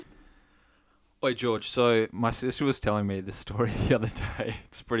Wait, George, so my sister was telling me this story the other day.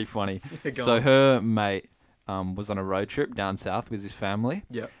 It's pretty funny. Yeah, go So on. her mate was on a road trip down south with his family.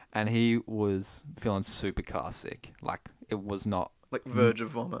 Yeah. And he was feeling super car sick. Like, it was not Like verge of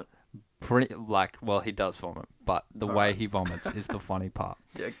vomit. well, he does vomit, but the way he vomits is the funny part.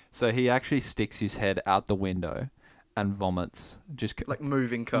 Yeah. So he actually sticks his head out the window and vomits. Just Like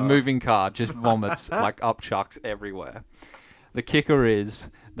moving car. moving car, just vomits like upchucks everywhere. The kicker is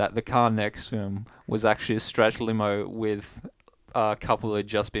that the car next to him was actually a stretch limo with a couple who had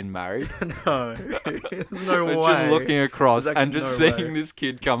just been married. No. There's no But way. just looking across There's and just actually no seeing way. this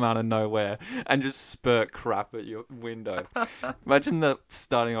kid come out of nowhere and just spurt crap at your window. Imagine that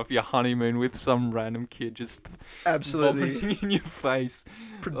starting off your honeymoon with some random kid just Absolutely vomiting in your face.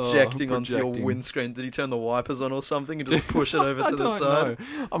 projecting onto your projecting. windscreen. Did he turn the wipers on or something and just push it over I to the don't side?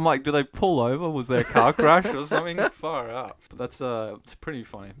 know. I'm like, do they pull over? Was there a car crash or something? Far out. But that's it's pretty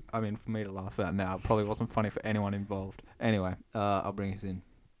funny. I mean, for me to laugh at now, it probably wasn't funny for anyone involved. Anyway, I'll bring us in.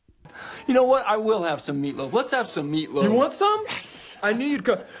 You know what? I will have some meatloaf. Let's have some meatloaf. You want some? I knew you'd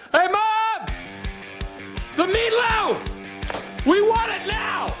go. Hey, Mom! The meatloaf! We want it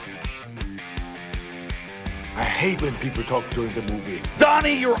now! I hate when people talk during the movie.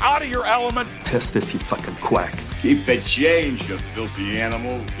 Donnie, you're out of your element. Test this, you fucking quack. Keep the change, you filthy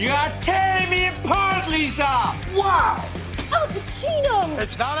animal. You are tearing me apart, Lisa! Wow! Al Pacino!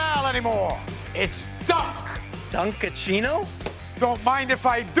 It's not Al anymore. It's Dunk. Dunkachino? Don't mind if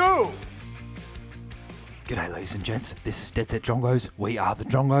I do. G'day, ladies and gents. This is Dead Set Drongos. We are the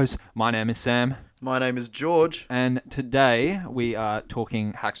Drongos. My name is Sam. My name is George. And today we are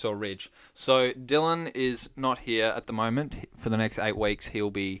talking Hacksaw Ridge. So Dylan is not here at the moment. For the next 8 weeks,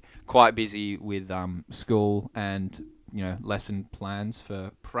 he'll be quite busy with school and lesson plans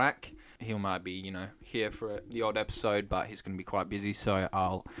for prac. He might be here for the odd episode, but he's going to be quite busy. So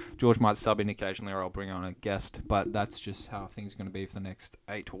George might sub in occasionally, or I'll bring on a guest. But that's just how things are going to be for the next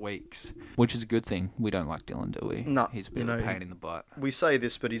 8 weeks, which is a good thing. We don't like Dylan, do we? No, He's a bit of a pain in the butt. We say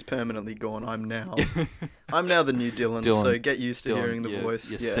this, but he's permanently gone. I'm now the new Dylan, so get used to hearing the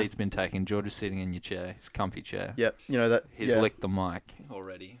voice. Your seat's been taken. George is sitting in your chair, his comfy chair. Yep, that. He's licked the mic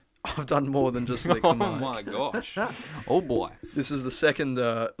already. I've done more than just lick the Oh mic. my gosh. Oh boy. This is the second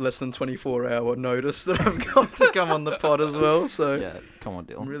less than 24-hour notice that I've got to come on the pod as well. So Yeah, come on,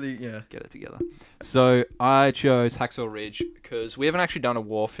 Dylan. I'm really, Get it together. So I chose Hacksaw Ridge because we haven't actually done a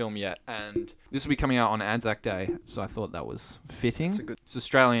war film yet, and this will be coming out on Anzac Day, so I thought that was fitting. It's an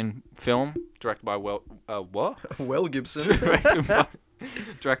Australian film directed by what? Well, Gibson.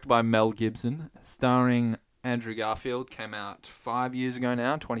 Directed by Mel Gibson, starring Andrew Garfield. Came out 5 years ago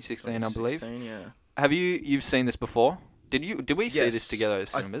now, 2016, I believe. Yeah. Have you've seen this before? Did we see this together at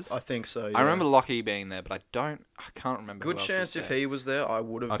cinemas? I think so. Yeah. I remember Lockie being there, but I can't remember. Good who else chance was if there. he was there, I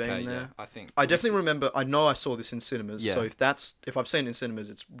would have been there. Yeah, I think. I definitely remember. I know I saw this in cinemas. Yeah. So if I've seen it in cinemas,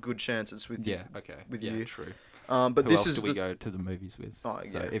 it's good chance it's with you. Yeah. Okay. With yeah, you. True. But Who this else is do we go to the movies with? Oh,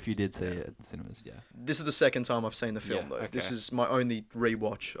 So yeah. if you did see it at cinemas, yeah. This is the second time I've seen the film, Yeah, though. okay. This is my only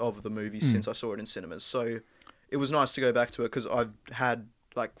rewatch of the movie since I saw it in cinemas. So it was nice to go back to it because I've had,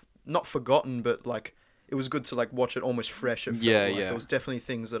 not forgotten, but, it was good to, watch it almost fresh. It felt Yeah, like. yeah. There was definitely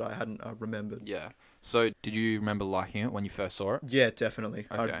things that I hadn't remembered. Yeah. So did you remember liking it when you first saw it? Yeah, definitely.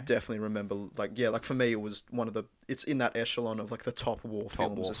 Okay. I definitely remember, for me, it was one of the... It's in that echelon of, the top war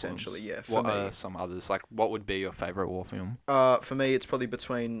films, essentially. Yeah, for what me. are some others? What would be your favourite war film? For me, it's probably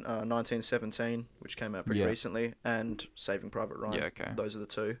between 1917, which came out pretty Yeah. recently, and Saving Private Ryan. Yeah, okay. Those are the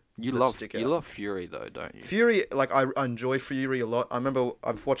two. You that love stick out. you love Fury though, don't you? Fury, I enjoy Fury a lot. I remember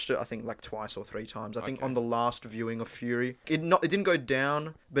I've watched it, I think, twice or three times. I think Okay. on the last viewing of Fury, it didn't go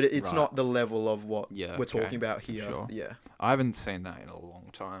down, but it's Right. not the level of what Yeah, we're okay. talking about here. Sure. Yeah. I haven't seen that in a long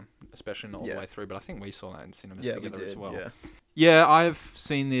time, especially not all Yeah. the way through. But I think we saw that in cinemas Yeah, we together did. as well. Yeah. Yeah, I've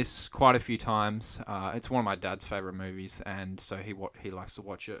seen this quite a few times. It's one of my dad's favourite movies, and so he likes to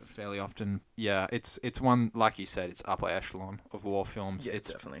watch it fairly often. Yeah, it's one, like you said, it's upper echelon of war films. Yeah,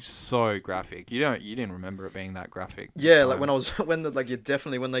 it's definitely. so graphic. You didn't remember it being that graphic. this Yeah, time. when I was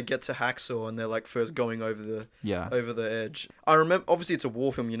definitely when they get to Hacksaw and they're first going over the over the edge. I remember, obviously it's a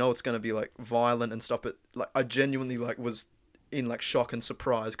war film, it's going to be violent and stuff, but I genuinely was in shock and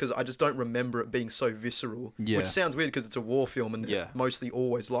surprise because I just don't remember it being so visceral. Yeah. Which sounds weird because it's a war film and they're mostly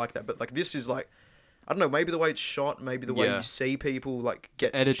always like that, but this is I don't know, maybe the way it's shot, maybe the way you see people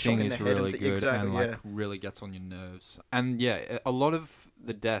get editing shot in the is head really and good exactly, and yeah. really gets on your nerves. And yeah, a lot of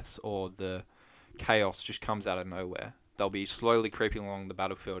the deaths or the chaos just comes out of nowhere. they'll be slowly creeping along the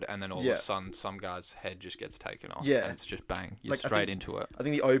battlefield, and then all of Yeah. a sudden, some guy's head just gets taken off. Yeah. And it's just bang. You're Like, I straight think- into it. I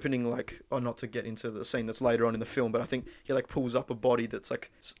think the opening, like, or not to get into the scene that's later on in the film, but I think he like pulls up a body that's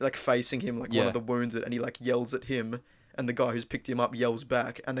like facing him, like one Yeah. of the wounded, and he like yells at him, and the guy who's picked him up yells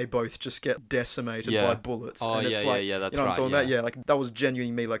back, and they both just get decimated Yeah. by bullets. Oh, and it's yeah, like, yeah, that's you know what I'm right, talking about? Yeah, like that was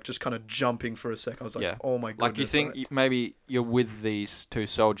genuinely me, like just kind of jumping for a sec. I was like, Yeah. oh my goodness. Like, you think maybe you're with these two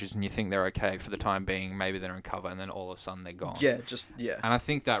soldiers and you think they're okay for the time being, maybe they're in cover, and then all of a sudden they're gone. yeah, just yeah. And I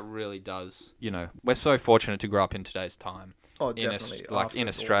think that really does, we're so fortunate to grow up in today's time. Oh, definitely. Like in after all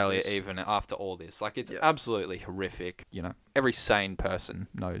Australia, this. even after all this. Like, it's Yeah. absolutely horrific. Every sane person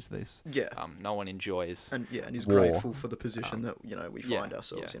knows this. Yeah. No one enjoys. And he's war. grateful for the position that we yeah, find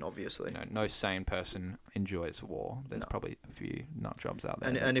ourselves yeah. in, obviously. No sane person enjoys war. There's No. probably a few nut jobs out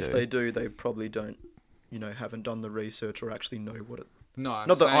there. And if they do, they probably don't, haven't done the research or actually know what it. No, I'm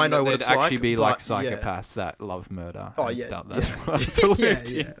Not that saying I know what there'd it's actually like, be but like yeah. psychopaths that love murder Oh and yeah, stuff. That's yeah. what it's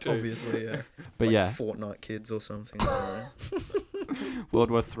alluding yeah, to. obviously, yeah. But Like yeah, Fortnite kids or something. I don't know.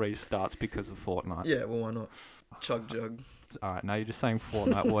 World War III starts because of Fortnite. Yeah, well, why not? Chug jug. All right, now you're just saying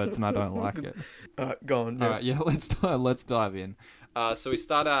Fortnite words, and I don't like it. Go on. Yeah. All right, yeah, let's dive in. So we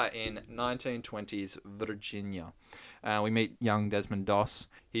start out in 1920s Virginia. We meet young Desmond Doss.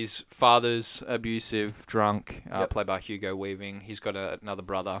 His father's abusive, drunk, played by Hugo Weaving. He's got another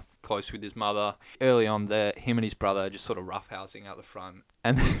brother, close with his mother. Early on there, him and his brother are just sort of roughhousing out the front.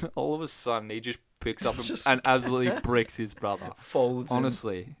 And then all of a sudden, he just picks up and absolutely bricks his brother. Folds him.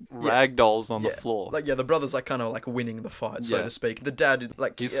 Honestly, ragdolls on the Yeah. floor. Like, the brother's like kind of like winning the fight, so Yeah. to speak. The dad,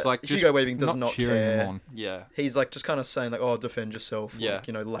 like, He's like just Hugo Weaving does not cheering care. him on. Yeah. He's like just kind of saying like, "Oh, defend yourself," Yeah.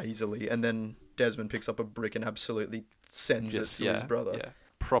 like, lazily, and then Desmond picks up a brick and absolutely sends it to his brother. Yeah,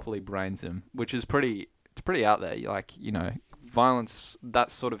 properly brains him, which is pretty out there. Like, violence, that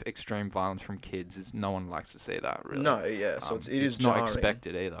sort of extreme violence from kids is no one likes to see that, really. No, yeah. So it is not jarring.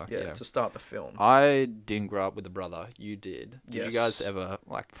 expected either. Yeah, to start the film. I didn't grow up with a brother. You did. Did you Yes. guys ever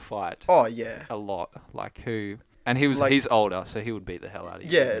fight Oh yeah. a lot? Like, who? And he's older, so he would beat the hell out of you.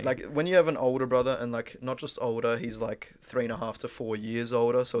 Yeah, wouldn't he? like when you have an older brother, and like not just older, he's like 3.5 to 4 years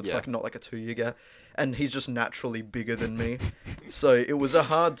older, so it's Yeah. like not like a 2-year gap, and he's just naturally bigger than me, so it was a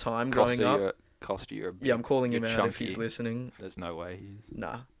hard time growing up. Costa, you're a big, Yeah, I'm calling him you're out if he's chunky. listening. There's no way he's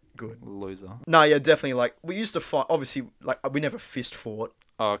Nah, good. a loser. Nah, yeah, definitely. Like we used to fight. Obviously, like we never fist fought.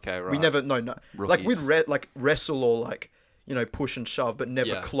 Oh, okay, right. We never no. Like we'd Rookies. wrestle or like push and shove, but never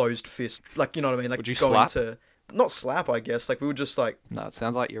Yeah. closed fist. Like, you know what I mean? Like Would you going slap? to not slap, I guess. Like we would just like No, it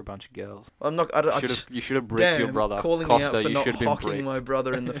sounds like you're a bunch of girls. I'm not. I You should have bricked your Damn, brother. calling Costa, me out for you not should have been hocking bricked. my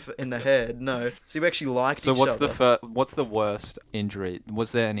brother in the head. No, so we actually liked So each what's other. what's the worst injury?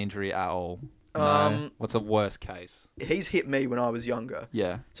 Was there an injury at all? No. What's the worst case? He's hit me when I was younger.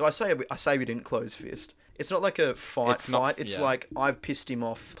 Yeah. So I say we didn't close fist. It's not like a fight. It's yeah. like I've pissed him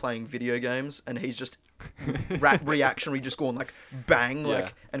off playing video games, and he's just reactionary, just going like bang, Yeah.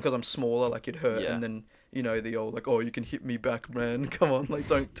 like, and because I'm smaller, like it hurt, Yeah. and then the old like, oh, you can hit me back, man. Come on, like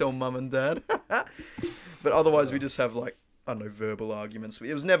don't tell mum and dad. But otherwise, we just have like, I don't know, verbal arguments.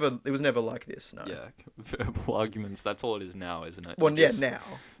 It was never like this. No. Yeah. Verbal arguments. That's all it is now, isn't it? Well, You just- now.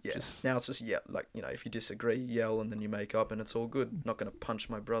 Yeah. just- Now it's just like if you disagree, yell, and then you make up, and it's all good. Not gonna punch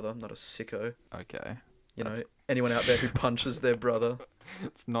my brother. I'm not a sicko. Okay. Anyone out there who punches their brother.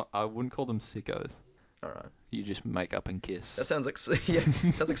 It's not. I wouldn't call them sickos. All right. You just make up and kiss. That sounds like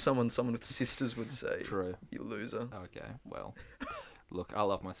sounds like someone with sisters would say. True. You loser. Okay. Well, look, I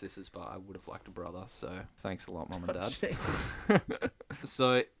love my sisters, but I would have liked a brother. So thanks a lot, mum and dad. Jeez.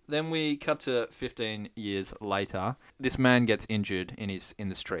 So then we cut to 15 years later. This man gets injured in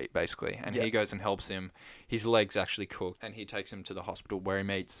the street, basically, and Yeah. he goes and helps him. His leg's actually cooked, and he takes him to the hospital where he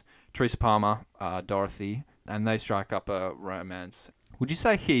meets Teresa Palmer, Dorothy, and they strike up a romance. Would you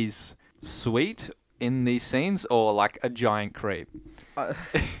say he's sweet in these scenes, or like a giant creep?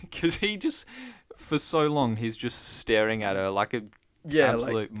 Because he just, for so long, he's just staring at her like a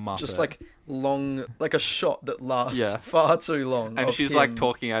absolute muppet. just like long, like a shot that lasts Yeah. far too long. And of she's him. like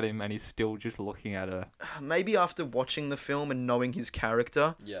talking at him, and he's still just looking at her. Maybe after watching the film and knowing his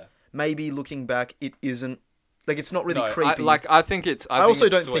character, Yeah. maybe looking back, it isn't like it's not really creepy. I think it's. I also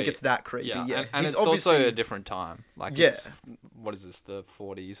don't sweet. think it's that creepy. Yeah, Yeah, and He's it's also obviously- a different time. Like, Yeah. what is this? The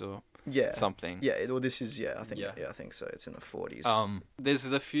 40s or yeah something. Yeah, well, this is I think Yeah. I think so. It's in the 40s.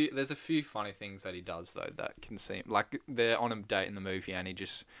 There's a few funny things that he does though that can seem like they're on a date in the movie, and he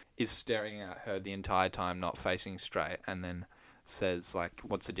just is staring at her the entire time, not facing straight, and then says like,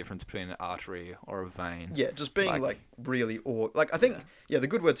 "What's the difference between an artery or a vein?" Yeah, just being like really awkward. Like I think the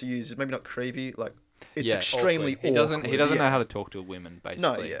good word to use is maybe not creepy. Like it's extremely awkward. He doesn't awkward, know how to talk to women, basically.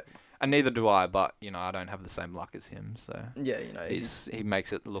 No, yeah. And neither do I, but, I don't have the same luck as him, so... Yeah, he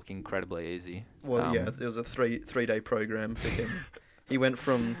makes it look incredibly easy. Well, it was a 3-day program for him. He went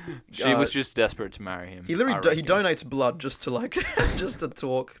from... She was just desperate to marry him. He literally he donates blood just to, just to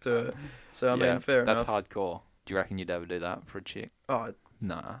talk to her. So, I mean, fair enough. That's hardcore. Do you reckon you'd ever do that for a chick? Oh,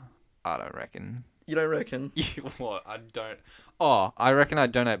 nah, I don't reckon. You don't reckon? What? I don't... Oh, I reckon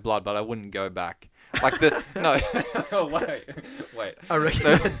I'd donate blood, but I wouldn't go back. Like the... No. Oh, wait. I reckon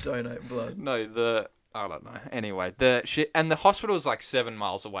I'd donate blood. No, I don't know. Anyway, the hospital is like 7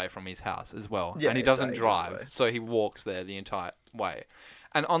 miles away from his house as well. Yeah, and he doesn't drive, so he walks there the entire way.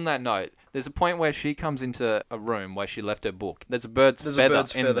 And on that note, there's a point where she comes into a room where she left her book. There's a bird's feather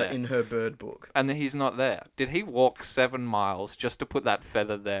in her bird book. And then he's not there. Did he walk 7 miles just to put that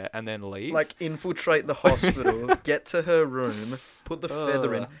feather there and then leave? Like, infiltrate the hospital, get to her room, put the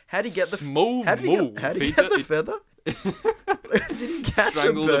feather in. How'd he get the smooth How'd he get the feather? Did he catch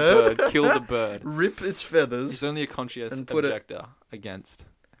Strangle a bird? the bird, kill the bird, rip its feathers? He's only a conscientious objector against.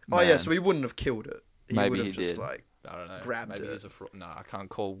 Oh yeah, so he wouldn't have killed it. Maybe he just, did. I don't know. Grabbed Maybe it. he's a fraud. No, I can't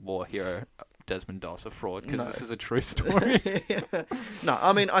call war hero Desmond Doss a fraud because this is a true story. No,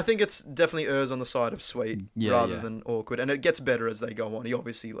 I mean, I think it's definitely errs on the side of sweet rather than awkward, and it gets better as they go on. He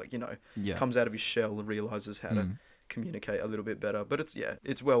obviously, comes out of his shell and realizes how to communicate a little bit better. But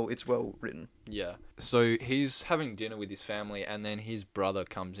it's well written. Yeah. So he's having dinner with his family, and then his brother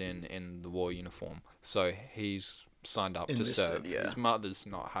comes in the war uniform. So he's signed up to serve. Yeah. His mother's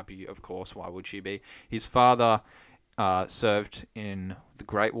not happy, of course. Why would she be? His father served in the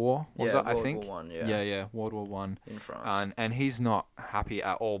Great War. I think? World War I, yeah, World War One in France. And he's not happy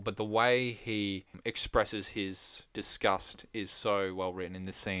at all. But the way he expresses his disgust is so well written in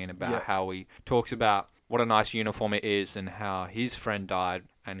this scene about how he talks about what a nice uniform it is and how his friend died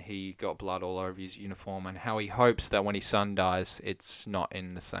and he got blood all over his uniform and how he hopes that when his son dies, it's not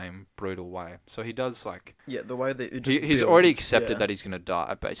in the same brutal way. So he does the way that it he's builds, already accepted that he's going to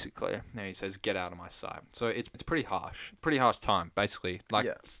die, basically. And he says, get out of my sight. So it's pretty harsh time, basically.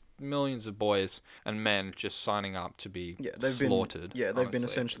 It's millions of boys and men just signing up to be slaughtered. They've been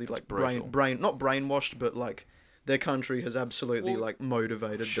essentially not brainwashed, but their country has absolutely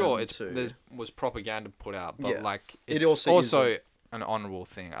motivated them to... There was propaganda put out, but it it's also an honourable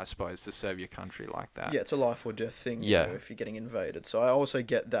thing, I suppose, to serve your country like that. Yeah, it's a life or death thing, if you're getting invaded. So I also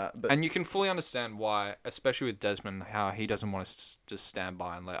get that. And you can fully understand why, especially with Desmond, how he doesn't want to just stand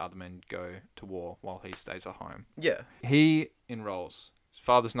by and let other men go to war while he stays at home. Yeah. He enrolls. His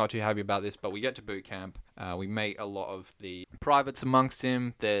father's not too happy about this, but we get to boot camp. We meet a lot of the privates amongst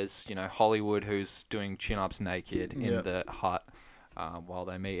him. There's, Hollywood, who's doing chin-ups naked in the hut while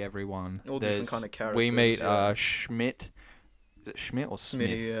they meet everyone. All different kind of characters. We meet Schmidt. Is it Schmidt or Smith?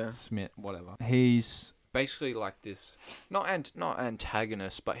 Smitty, Schmidt, whatever. He's basically like this, not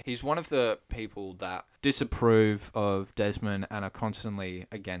antagonist, but he's one of the people that disapprove of Desmond and are constantly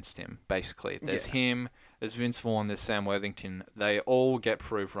against him, basically. There's him, there's Vince Vaughn, there's Sam Worthington. They all get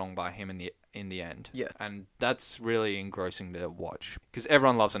proved wrong by him in the end. Yeah. And that's really engrossing to watch, because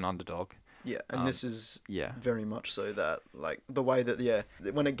everyone loves an underdog. Yeah, and this is very much so that, the way that,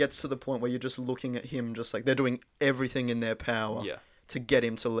 when it gets to the point where you're just looking at him, just they're doing everything in their power to get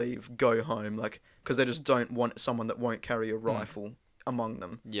him to leave, go home, because they just don't want someone that won't carry a rifle among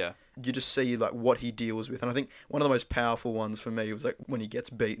them. Yeah. You just see, what he deals with. And I think one of the most powerful ones for me was, when he gets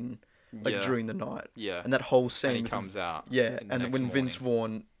beaten, during the night. Yeah. And that whole scene. And he comes out. Yeah, and when Vince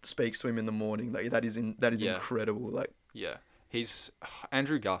Vaughn speaks to him in the morning, that is incredible. Yeah.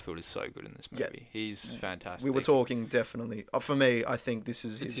 Andrew Garfield is so good in this movie. Yeah. He's fantastic. We were talking definitely. For me, I think this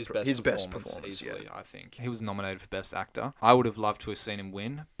is his best performance easily. I think he was nominated for Best Actor. I would have loved to have seen him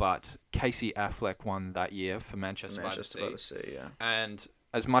win, but Casey Affleck won that year for Manchester by the Sea. Yeah. And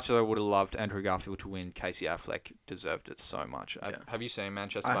as much as I would have loved Andrew Garfield to win, Casey Affleck deserved it so much. Yeah. Have you seen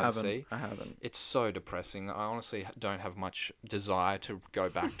Manchester by the Sea? I haven't. It's so depressing. I honestly don't have much desire to go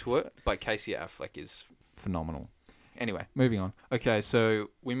back to it, but Casey Affleck is phenomenal. Anyway, moving on. Okay, so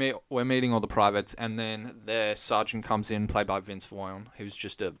we're meeting all the privates, and then their sergeant comes in, played by Vince Vaughn, who's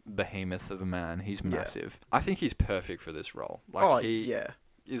just a behemoth of a man. He's massive. I think he's perfect for this role. He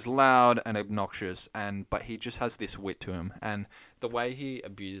is loud and obnoxious, but he just has this wit to him, and the way he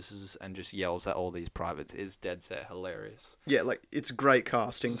abuses and just yells at all these privates is dead set hilarious. Yeah, it's great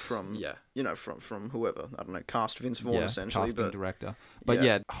casting from from whoever, I don't know, cast Vince Vaughn essentially, casting director.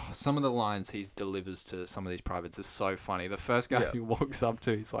 But some of the lines he delivers to some of these privates is so funny. The first guy who walks up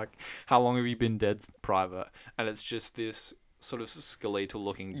to, he's like, "How long have you been dead, private?" And it's just this sort of skeletal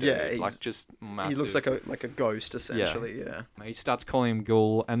looking dude. Yeah, like just massive. He looks like a ghost essentially. Yeah. He starts calling him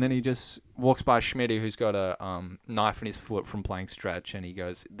Ghoul, and then he just walks by Schmitty, who's got a knife in his foot from playing stretch, and he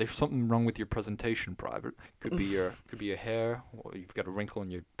goes, "There's something wrong with your presentation, Private. Could be your hair, or you've got a wrinkle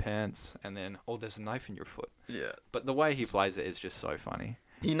in your pants, and then there's a knife in your foot." Yeah. But the way he plays it is just so funny.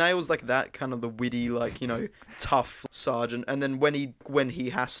 He nails like that kind of the witty, like, tough sergeant, and then when he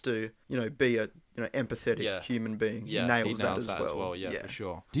has to, be a empathetic human being, he nails that as well. Yeah, for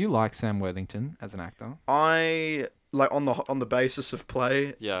sure. Do you like Sam Worthington as an actor? I like on the basis of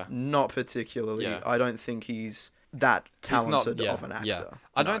play. Yeah. Not particularly. Yeah. I don't think he's that talented of an actor. Yeah.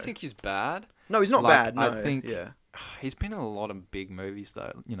 I don't think he's bad. No, he's not bad. No, I think yeah. He's been in a lot of big movies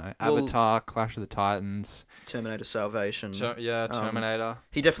though. Avatar, Clash of the Titans, Terminator Salvation. Terminator.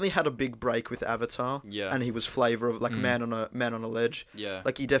 He definitely had a big break with Avatar. Yeah. And he was flavor of like Man on a Ledge. Yeah.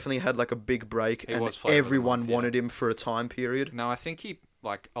 Like he definitely had like a big break, He and was Flavour of the everyone Month, wanted him for a time period. No, I think he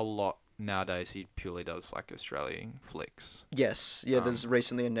a lot nowadays. He purely does like Australian flicks. Yes. Yeah. There's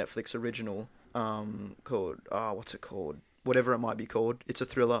recently a Netflix original called what's it called? Whatever it might be called. It's a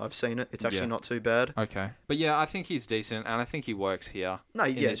thriller. I've seen it. It's actually not too bad. Okay. But yeah, I think he's decent, and I think he works here. No,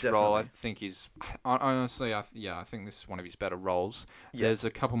 in this definitely. role. I think he's... Honestly, I think this is one of his better roles. Yeah. There's a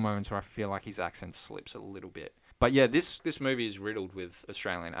couple moments where I feel like his accent slips a little bit. But yeah, this movie is riddled with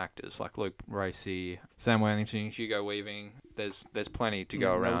Australian actors, like Luke Bracey, Sam Worthington, Hugo Weaving. There's plenty to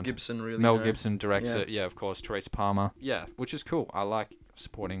go around. Mel Gibson, really. Mel Gibson directs it. Yeah, of course. Teresa Palmer. Yeah, which is cool. I like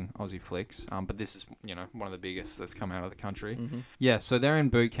supporting Aussie flicks. But this is, one of the biggest that's come out of the country. Mm-hmm. Yeah, so they're in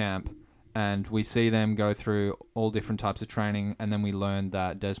boot camp, and we see them go through all different types of training, and then we learn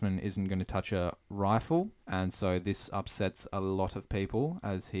that Desmond isn't going to touch a rifle, and so this upsets a lot of people,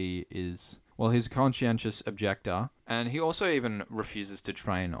 as he is... Well, he's a conscientious objector, and he also even refuses to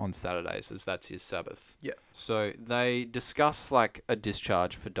train on Saturdays, as that's his Sabbath. Yeah. So they discuss, like, a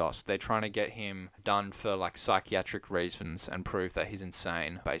discharge for Doss. They're trying to get him done for, like, psychiatric reasons and prove that he's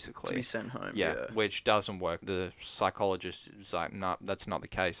insane, basically. To be sent home, yeah. Which doesn't work. The psychologist is like, no, that's not the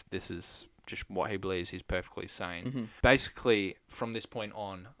case. This is just what he believes. He's perfectly sane. Mm-hmm. Basically, from this point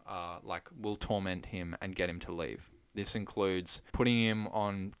on, we'll torment him and get him to leave. This includes putting him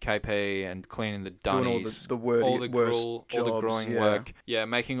on KP and cleaning the dunnies, doing all the grueling work. Yeah,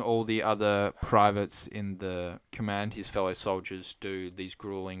 making all the other privates in the command, his fellow soldiers, do these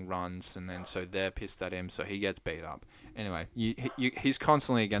grueling runs, and then so they're pissed at him, so he gets beat up. Anyway, he's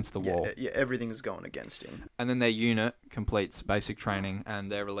constantly against the wall. Yeah, everything is going against him. And then their unit completes basic training, and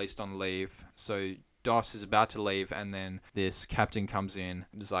they're released on leave. So Doss is about to leave, and then this captain comes in.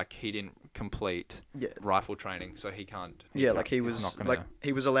 It's like he didn't complete rifle training, so he can't. He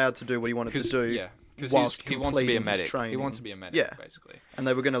was allowed to do what he wanted to do. Yeah, because he wants to be a medic. He wants to be a medic, basically. And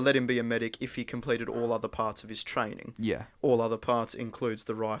they were going to let him be a medic if he completed all other parts of his training. Yeah. All other parts includes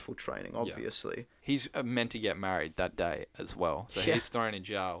the rifle training, obviously. Yeah. He's meant to get married that day as well, so he's thrown in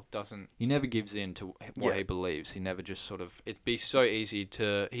jail. He never gives in to what he believes. He never just sort of... It'd be so easy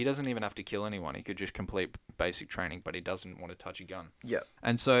to... He doesn't even have to kill anyone. He could just complete basic training, but he doesn't want to touch a gun. Yeah.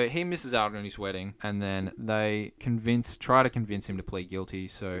 And so he misses out on his wedding, and then they try to convince him to plead guilty.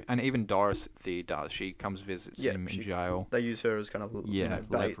 So, and even Dorothy does. She comes visits him in jail. They use her as kind of bait.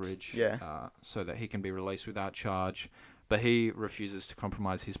 Leverage. So that he can be released without charge. But he refuses to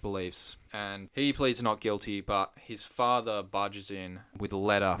compromise his beliefs, and he pleads not guilty, but his father barges in with a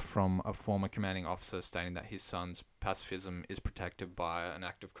letter from a former commanding officer stating that his son's pacifism is protected by an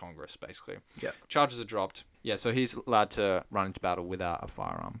act of Congress, basically. Yeah. Charges are dropped. Yeah, so he's allowed to run into battle without a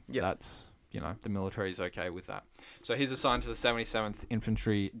firearm. Yeah. That's... the military is okay with that. So he's assigned to the 77th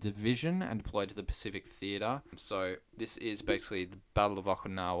Infantry Division and deployed to the Pacific Theatre. So this is basically the Battle of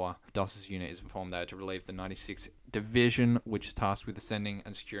Okinawa. Doss's unit is formed there to relieve the 96th Division, which is tasked with ascending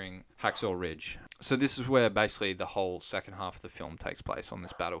and securing Hacksaw Ridge. So this is where basically the whole second half of the film takes place, on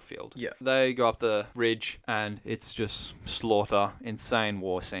this battlefield. Yeah. They go up the ridge, and it's just slaughter, insane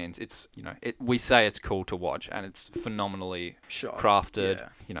war scenes. It's, we say it's cool to watch, and it's phenomenally crafted.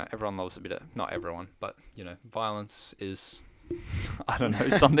 Yeah. Everyone loves a bit of... Not everyone, but, violence is... I don't know,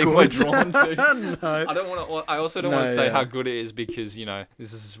 something we're drawn to. No. I also don't want to say how good it is, because,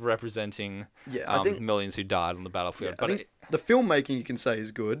 this is representing I think, millions who died on the battlefield. But the filmmaking, you can say,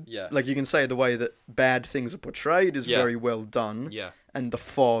 is good. Yeah. Like, you can say the way that bad things are portrayed is very well done. Yeah. And the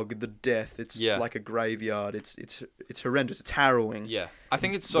fog, the death, it's like a graveyard. It's horrendous. It's harrowing. Yeah. I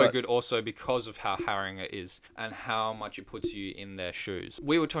think it's so good also because of how harrowing it is and how much it puts you in their shoes.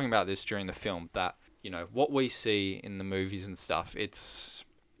 We were talking about this during the film, that, what we see in the movies and stuff, it's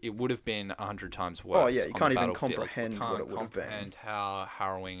it would have been 100 times Oh worse. yeah, you on can't the even battlefield. comprehend You can't what it would have been. comprehend how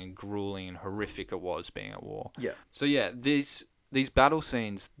harrowing and grueling and horrific it was being at war. Yeah. So yeah, these battle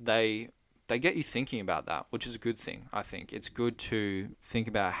scenes, they get you thinking about that, which is a good thing, I think. It's good to think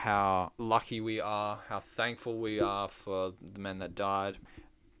about how lucky we are, how thankful we are for the men that died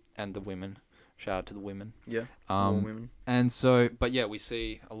and the women. Shout out to the women. Yeah, more women. And so, but yeah, we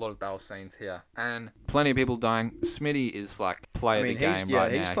see a lot of battle scenes here, and plenty of people dying. Smitty is like play of the game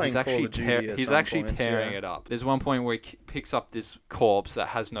right he's now. Playing He's actually Call of Duty at he's some actually points, tearing it up. There's one point where he picks up this corpse that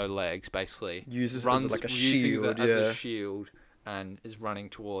has no legs, basically Uses it as like a shield, as a shield, and is running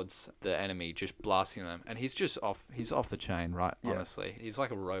towards the enemy, just blasting them. And he's just off. He's off the chain, right? Yeah. Honestly, he's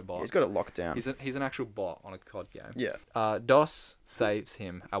like a robot. He's got it locked down. He's an actual bot on a COD game. Yeah. DOS saves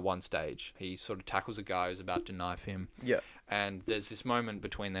him at one stage. He sort of tackles a guy who's about to knife him. Yeah. And there's this moment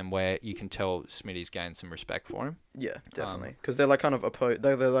between them where you can tell Smitty's gained some respect for him. Yeah, definitely. Because they're like kind of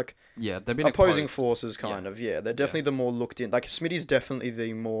they're like they've been opposing opposed. forces, kind of. Yeah, they're definitely the more looked in. Like Smitty's definitely the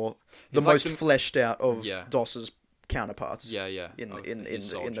He's most like fleshed out of DOS's counterparts. In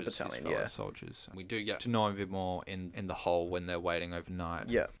the battalion. Yeah. Soldiers. We do get to know him a bit more in the hole when they're waiting overnight.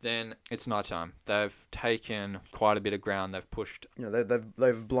 Yeah. Then it's nighttime. They've taken quite a bit of ground. They've pushed. You know,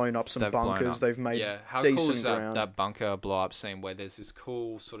 they've blown up some bunkers. They've made how decent cool is ground. that bunker blow up scene where there's this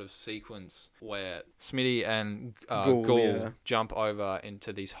cool sort of sequence where Smitty and Ghoul jump over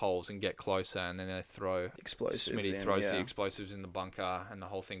into these holes and get closer, and then they throw explosives. Smitty throws the explosives in the bunker, and the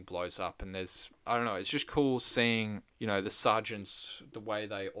whole thing blows up. And there's, I don't know, it's just cool seeing, you know, the sergeants, the way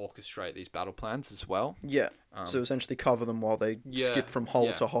they orchestrate these battle plans as well. Yeah. So essentially cover them while they skip from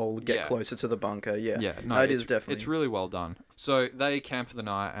hole to hole, get closer to the bunker. Yeah. Yeah. No, that is definitely. It's really well done. So they camp for the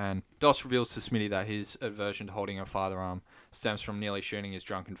night, and DOS reveals to Smitty that his aversion to holding a firearm stems from nearly shooting his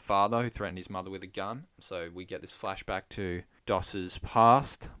drunken father, who threatened his mother with a gun. So we get this flashback to DOS's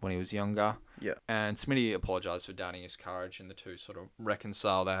past when he was younger. Yeah. And Smitty apologized for doubting his courage, and the two sort of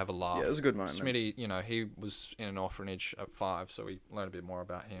reconcile. They have a laugh. Yeah, it was a good moment. Smitty, you know, he was in an orphanage at 5, so we learned a bit more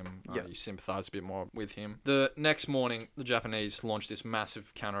about him. You sympathize a bit more with him. The next morning, the Japanese launch this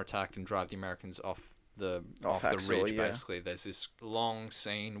massive counterattack and drive the Americans off the ridge. Basically, there's this long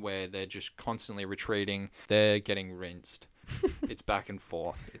scene where they're just constantly retreating. They're getting rinsed. It's back and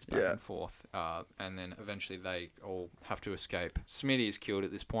forth. And then eventually they all have to escape. Smitty is killed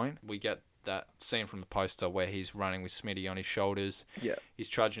at this point. We get that scene from the poster where he's running with Smitty on his shoulders. Yeah. He's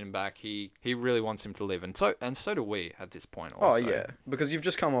trudging him back. He really wants him to live, and so do we at this point also. Oh yeah, because you've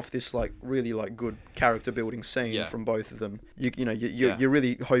just come off this like really like good character building scene from both of them. You're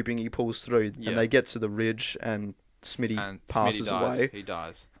really hoping he pulls through, and they get to the ridge and Smitty passes away. He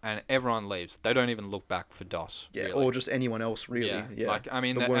dies, and everyone leaves. They don't even look back for DOS. Yeah, really. or just anyone else really. Yeah. Like, I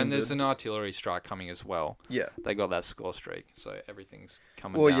mean, and there's an artillery strike coming as well. Yeah, they got that score streak, so everything's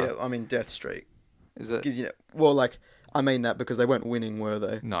coming down. Well, yeah, I mean, death streak. Is it? 'Cause, I mean that because they weren't winning, were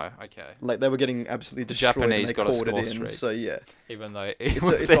they? No, okay. Like, they were getting absolutely destroyed, Japanese and they got caught a score it in. streak. So yeah, even though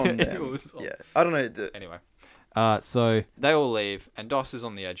it's on them. Yeah, I don't know. Anyway, so they all leave, and DOS is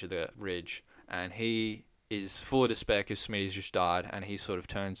on the edge of the ridge, and he is full of despair because Smitty's just died, and he sort of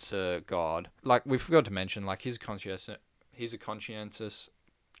turns to God. Like, we forgot to mention, like, he's a conscientious,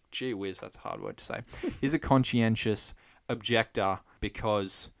 gee whiz, that's a hard word to say. He's a conscientious objector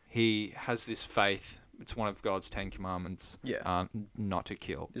because he has this faith. It's one of God's 10 commandments. Yeah. Not to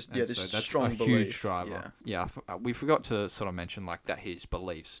kill. This that's strong a belief. huge driver. Yeah. We forgot to sort of mention like that his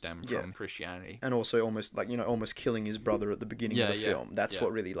beliefs stem from Christianity, and also almost killing his brother at the beginning of the film. That's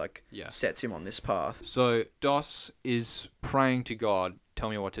what really sets him on this path. So DOS is praying to God. Tell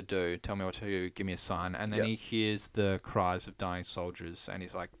me what to do. Tell me what to do. Give me a sign. And then he hears the cries of dying soldiers, and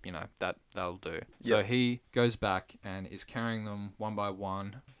he's like, that'll do. So he goes back and is carrying them one by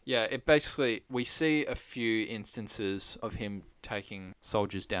one. Yeah, it basically, we see a few instances of him taking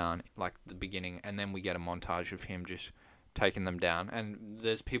soldiers down, like the beginning, and then we get a montage of him just taking them down. And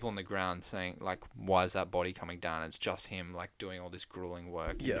there's people on the ground saying, like, why is that body coming down? It's just him, like, doing all this grueling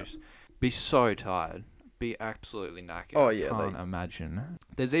work. Yeah. Just be so tired. Be absolutely knackered. Oh yeah, I can't imagine.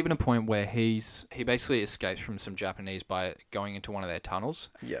 There's even a point where he basically escapes from some Japanese by going into one of their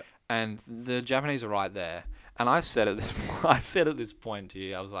tunnels. Yeah. And the Japanese are right there. And I said at this point to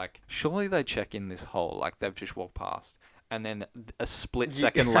you, I was like, surely they check in this hole, like they've just walked past. And then a split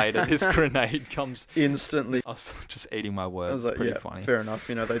second later, this grenade comes instantly. I was just eating my words. I was like, pretty funny. Fair enough.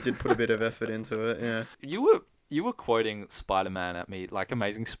 They did put a bit of effort into it. Yeah. You You were quoting Spider-Man at me, like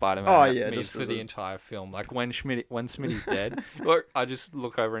Amazing Spider-Man at me just for the entire film. Like when Smitty's dead, look, I just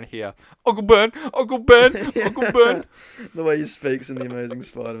look over and hear, Uncle Ben, Uncle Ben, Uncle Ben. The way he speaks in The Amazing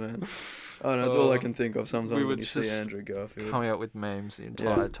Spider-Man. Oh no, that's all I can think of sometimes when you see Andrew Garfield. Coming up with memes the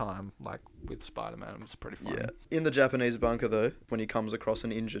entire time, like with Spider-Man. It's pretty funny. Yeah. In the Japanese bunker, though, when he comes across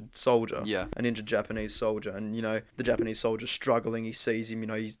an injured soldier, an injured Japanese soldier, and, the Japanese soldier's struggling, he sees him,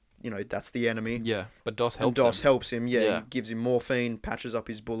 he's, that's the enemy. Yeah, but Doss helps him. And Doss helps him, he gives him morphine, patches up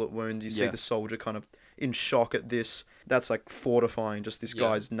his bullet wound. You see the soldier kind of in shock at this. That's, like, fortifying just this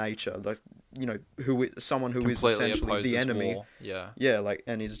guy's nature. Like, someone who completely is essentially the enemy. War. Yeah. Yeah, like,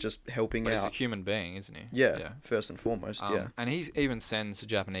 and he's just helping out. He's a human being, isn't he? Yeah, first and foremost, And he even sends the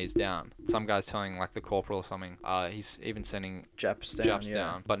Japanese down. Some guy's telling, like, the corporal or something, he's even sending Japs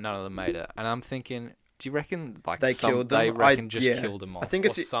down, but none of them made it. And I'm thinking, do you reckon, like, killed them? They reckon killed them off? I think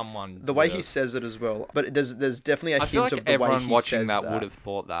it's someone. The way he says it as well. But there's definitely a hint of the way he says that. I feel like everyone watching that would have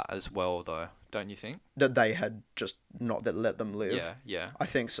thought that as well, though. Don't you think? That they had just not let them live. Yeah. I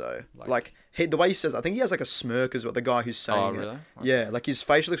think so. Like the way he says, I think he has like a smirk as well. The guy who's saying really? it. Okay. Yeah, like his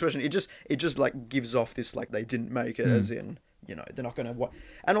facial expression. It just like gives off this like they didn't make it, as in they're not gonna.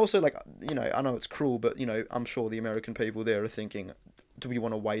 And also like I know it's cruel, but I'm sure the American people there are thinking, do we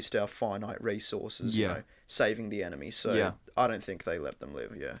want to waste our finite resources? Saving the enemy. So I don't think they let them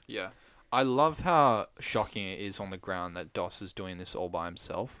live. Yeah. Yeah. I love how shocking it is on the ground that Doss is doing this all by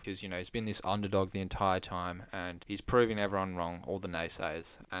himself. Because, he's been this underdog the entire time and he's proving everyone wrong, all the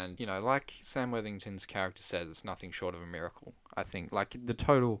naysayers. And, like Sam Worthington's character says, it's nothing short of a miracle. I think, like, the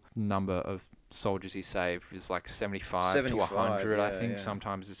total number of soldiers he saved is like 75 to 100. I think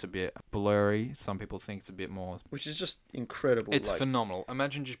sometimes it's a bit blurry. Some people think it's a bit more. Which is just incredible. It's phenomenal.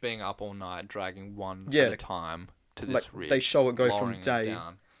 Imagine just being up all night, dragging one at a time to this ridge. They show it go from day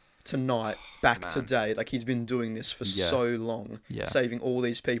to night, back to day. Like, he's been doing this for so long, saving all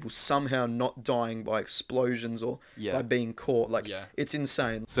these people, somehow not dying by explosions or by being caught. Like, it's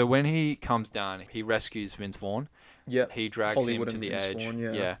insane. So when he comes down, he rescues Vince Vaughn. Yeah. He drags him to the edge.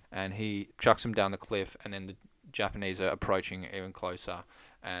 Vaughn, and he chucks him down the cliff, and then the Japanese are approaching even closer.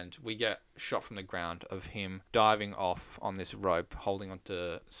 And we get a shot from the ground of him diving off on this rope, holding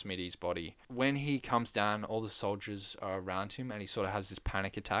onto Smitty's body. When he comes down, all the soldiers are around him, and he sort of has this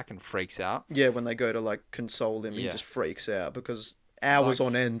panic attack and freaks out. Yeah, when they go to, like, console him, he just freaks out because hours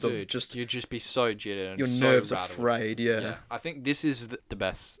on end of just... You'd just be so jittered and your nerves are frayed, yeah. I think this is the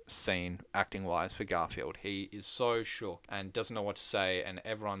best scene, acting-wise, for Garfield. He is so shook and doesn't know what to say, and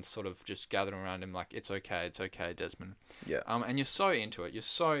everyone's sort of just gathered around him like, it's okay, Desmond. Yeah. And you're so into it. You're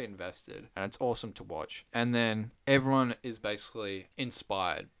so invested, and it's awesome to watch. And then everyone is basically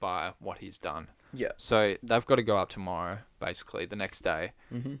inspired by what he's done. Yeah. So they've got to go up tomorrow, basically, the next day.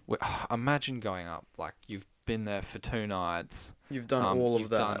 Mm-hmm. Imagine going up, like, you've been there for 2 nights. You've done all of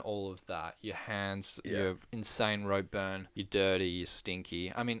that. You've done all of that. Your hands, your insane rope burn. You're dirty. You're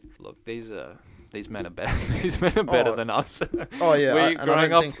stinky. I mean, look, these men are better. These men are better than us. Oh yeah.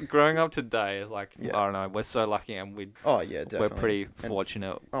 Growing up today, like I don't know, we're so lucky, and definitely. We're pretty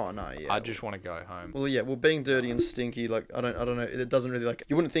fortunate. Oh no, yeah. I just want to go home. Well, yeah. Well, being dirty and stinky, like I don't know. It doesn't really like.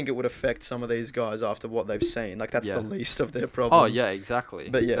 You wouldn't think it would affect some of these guys after what they've seen. Like that's the least of their problems. Oh yeah, exactly.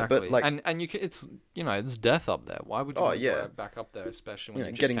 But yeah, exactly. but like, and you can, it's it's death up there. Why would you go back up there, especially when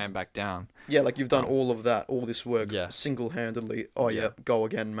you just came back down? Yeah, like you've done all of that, all this work single-handedly. Oh yeah, go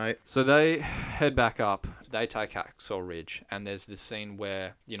again, mate. So they head back up. They take Hacksaw Ridge, and there's this scene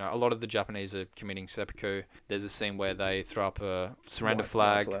where, a lot of the Japanese are committing seppuku. There's a scene where they throw up a surrender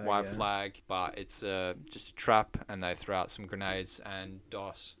flag, but it's just a trap, and they throw out some grenades, and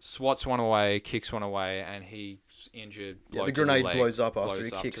Doss swats one away, kicks one away, and he's injured. The grenade blows up after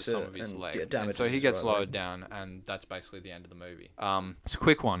he kicks it, some of his leg. And so he gets lowered down, and that's basically the end of the movie. It's a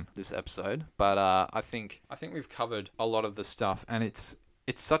quick one, this episode, but I think we've covered a lot of the stuff, and it's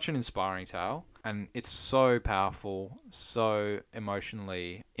such an inspiring tale, and it's so powerful, so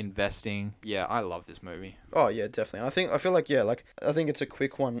emotionally investing. Yeah, I love this movie. Oh yeah, definitely. I feel like I think it's a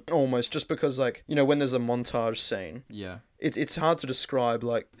quick one almost, just because when there's a montage scene. Yeah. It's hard to describe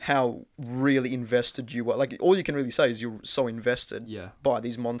how really invested you were. Like all you can really say is you're so invested by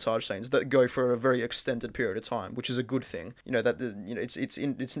these montage scenes that go for a very extended period of time, which is a good thing. It's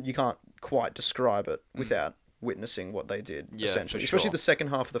you can't quite describe it without witnessing what they did, essentially. Especially the second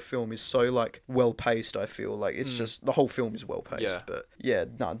half of the film is so well paced. I feel like it's just the whole film is well paced. Yeah.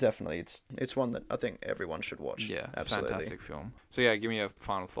 But definitely it's one that I think everyone should watch. Yeah, absolutely. Fantastic film. So yeah, give me your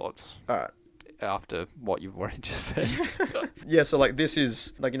final thoughts. All right. After what you've already just said. Yeah, so this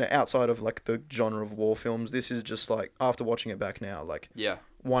is outside of the genre of war films, this is just after watching it back now,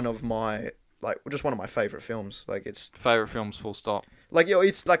 one of my like just one of my favorite films. Like it's Favorite films, full stop. like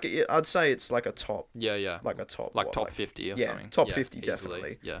it's like I'd say it's like a top. Yeah. Like a top. Like top 50 or something. Top Yeah, 50 easily.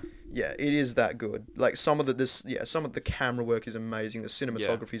 definitely. Yeah. Yeah, it is that good. Like some of the camera work is amazing. The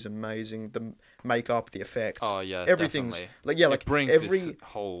cinematography is amazing. The makeup, the effects. Oh yeah. everything's definitely. like it brings every this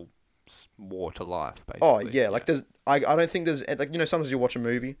whole war to life. Basically. Oh yeah, like there's I don't think there's like sometimes you watch a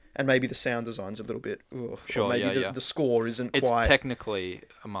movie and maybe the sound design's a little bit Sure, or maybe yeah. the score isn't It's quite technically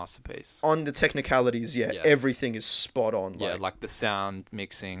a masterpiece. on the technicalities. Yeah, everything is spot on. Yeah, like the sound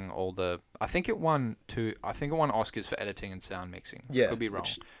mixing, all the. I think it won Oscars for editing and sound mixing. Yeah, Could be wrong.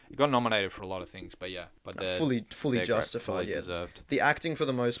 It got nominated for a lot of things, but they're fully they're justified. great, fully Yeah, deserved. the acting for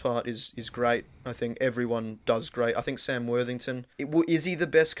the most part is great. I think everyone does great. I think Sam Worthington. Is he the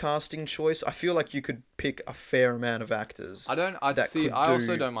best casting choice? I feel like you could pick a fair amount of actors. I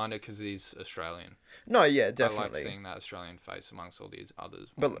also don't mind it because he's Australian. No, yeah, I definitely. like seeing that Australian face amongst all these others.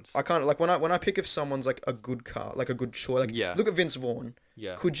 But ones. I can't like when I pick if someone's like a good like a good choice. Like look at Vince Vaughn.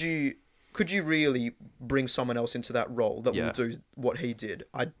 Yeah. Could you really bring someone else into that role that will do what he did?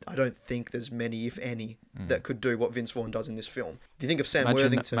 I don't think there's many, if any, that could do what Vince Vaughn does in this film. Do you think of Sam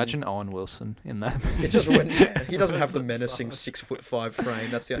Worthington? Imagine Owen Wilson in that. It just wouldn't. Yeah, he doesn't have the menacing 6'5"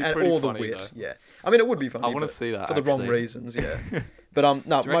 frame. That's the and all the funny, wit. though. Yeah, I mean it would be funny. I want to see that for the wrong actually. reasons. Yeah, but no,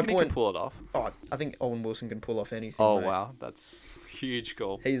 Do you my reckon he point. can pull it off? Oh, I think Owen Wilson can pull off anything. Oh mate. wow, that's huge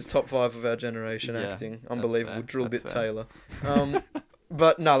call. He's top 5 of our generation Yeah, acting. that's Unbelievable. fair, Drill that's bit fair. Taylor.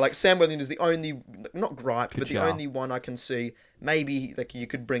 But no, like Sam Worthington is the only, not gripe, but the job. only one I can see. Maybe like you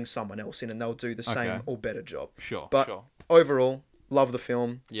could bring someone else in and they'll do the same or better job. Sure, But sure. overall, love the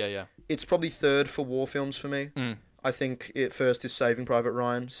film. Yeah. It's probably third for war films for me. I think first is Saving Private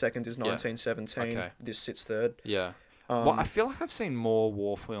Ryan. Second is 1917. Okay. This sits third. Yeah. Well, I feel like I've seen more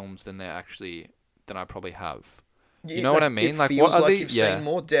war films than I probably have. You know what I mean? It Like, feels what are like the- you've yeah. seen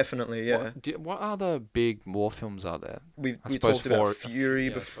more, definitely. Yeah. What other big war films are there? We suppose talked about for- Fury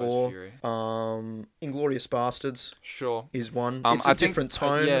yeah, I suppose before. Fury. Inglourious Bastards Sure. is one. I It's a think, different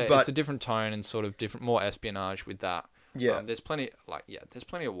tone, yeah, but it's a different tone and sort of different, more espionage with that. Yeah. There's plenty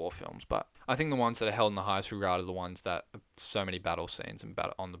of war films, but I think the ones that are held in the highest regard are the ones that have so many battle scenes and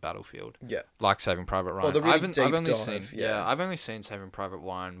on the battlefield. Yeah. Like Saving Private Ryan. the really I've deep only dive, seen, yeah. I've only seen Saving Private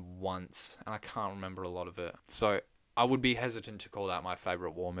Ryan once, and I can't remember a lot of it. So I would be hesitant to call that my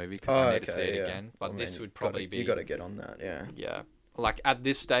favorite war movie because I need to see it again. But this would probably be. You got to get on that, yeah. Yeah. Like at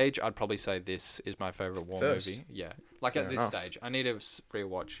this stage, I'd probably say this is my favorite war First. movie. Yeah. Like Fair at this enough. stage, I need to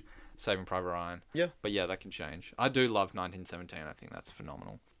rewatch Saving Private Ryan. Yeah. But yeah, that can change. I do love 1917. I think that's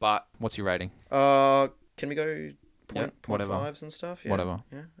phenomenal. But what's your rating? Can we go point whatever. fives and stuff? Yeah. Whatever.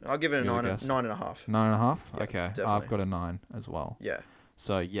 Yeah. I'll give it a You're the 9, guest. 9.5. 9.5? Yeah, Okay. definitely. I've got a 9 as well. Yeah.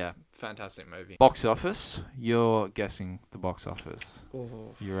 So yeah, fantastic movie. Box office. You're guessing the box office.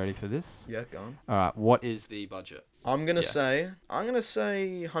 You ready for this? Yeah, go on. All right. What is the budget? I'm gonna say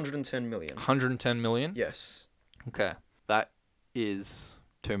 110 million. 110 million? Yes. Okay. That is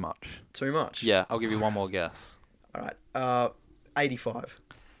too much. Too much. Yeah, I'll give you one more guess. All right. 85.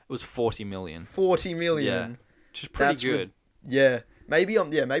 It was 40 million. 40 million. Yeah. Which is pretty That's good. Yeah. Maybe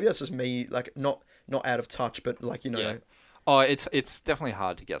maybe that's just me like not out of touch, but like Yeah. Oh, it's definitely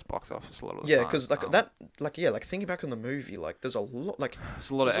hard to guess box office a lot of the yeah, time. because like thinking back on the movie, like there's a lot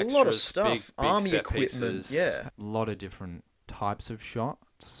there's a lot of there's extras, a lot of stuff, big army set equipment, pieces, yeah. a lot of different types of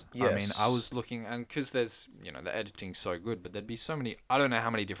shots. I mean, Yes. I was looking, and because there's the editing's so good, but there'd be so many. I don't know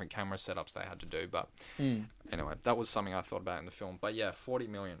how many different camera setups they had to do, but anyway, that was something I thought about in the film. But yeah, 40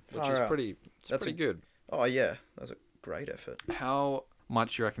 million, which Far is out. pretty. That's pretty good. Oh yeah, that's a great effort. How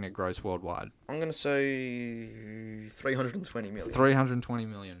much do you reckon it grossed worldwide? I'm gonna say 320 million. 320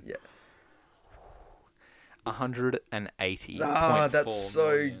 million. Yeah. 180.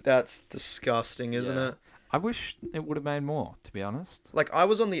 That's disgusting, isn't Yeah. it? I wish it would have made more, to be honest. Like I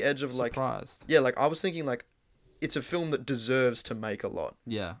was on the edge of like Surprised. yeah, like I was thinking like it's a film that deserves to make a lot.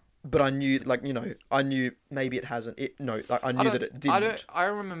 Yeah. But I knew I knew maybe it hasn't. I knew that it didn't. I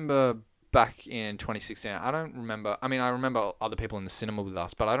remember back in 2016. I remember other people in the cinema with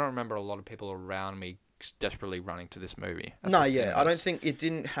us, but I don't remember a lot of people around me desperately running to this movie. at No, the yeah, I don't cinemas. think it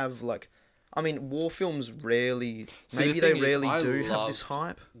didn't have like. I mean, war films rarely. See, Maybe the they thing is, rarely I do have this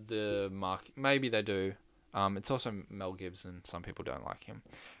loved hype. The mark, maybe they do. It's also Mel Gibson. Some people don't like him.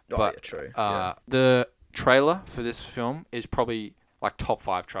 Oh, But, yeah, true. The trailer for this film is probably like top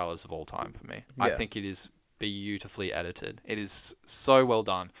 5 trailers of all time for me. I Yeah. think it is beautifully edited. It is so well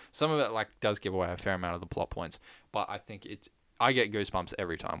done. Some of it like does give away a fair amount of the plot points, but I think I get goosebumps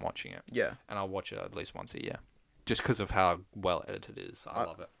every time watching it. Yeah. And I'll watch it at least once a year, just because of how well edited it is. I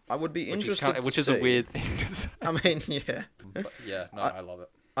love it. I would be Which interested. is a weird thing to say. I mean, yeah. But yeah, no, I love it.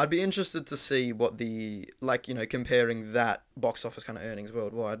 I'd be interested to see what the, like, you know, comparing that box office kind of earnings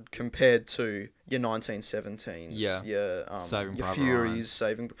worldwide compared to your 1917s, your Saving your Private Furies,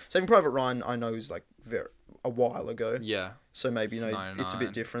 Ryan. Saving Private Ryan. I know is like a while ago. Yeah. So maybe, you know, it's a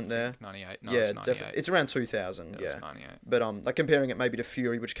bit different there. 98. No, Yeah, it's 98. definitely. It's around 2000. Yeah, Yeah. it's 98. But like comparing it maybe to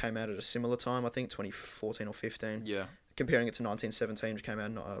Fury, which came out at a similar time, I think 2014 or 15. Yeah. Comparing it to 1917, which came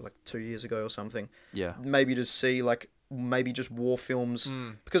out like 2 years ago or something. Yeah. Maybe to see like maybe just war films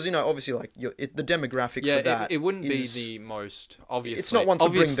because, you know, obviously like the demographic for that it wouldn't is, be the most obviously. It's not one to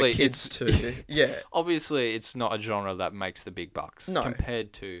bring the kids to. Yeah. Obviously, it's not a genre that makes the big bucks No.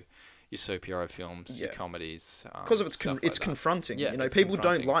 compared to your superhero films, your comedies. Because of it's stuff it's like that. confronting. Yeah, you know, it's people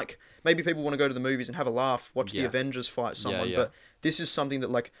confronting. don't like. Maybe people want to go to the movies and have a laugh, watch the Yeah. Avengers fight someone, yeah. but this is something that,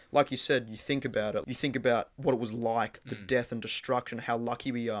 like you said, you think about it. You think about what it was like, the death and destruction, how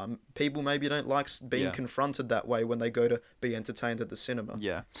lucky we are. People maybe don't like being Yeah. confronted that way when they go to be entertained at the cinema.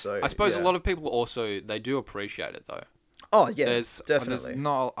 Yeah. So I suppose yeah. a lot of people also they do appreciate it though. Oh yeah, There's definitely.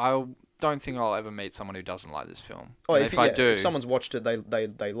 I don't think I'll ever meet someone who doesn't like this film. Oh, And if I do, if someone's watched it,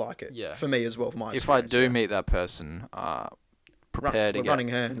 they like it. Yeah. For me as well, for my if I experience, do yeah. meet that person, prepare We're running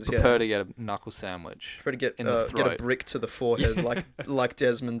hands. prepare Yeah. to get a knuckle sandwich. Prepare to get in the get a throat. brick to the forehead like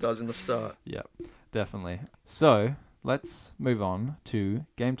Desmond does in the start. Yep, definitely. So let's move on to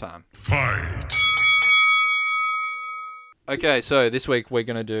game time. Fight! Okay, so this week we're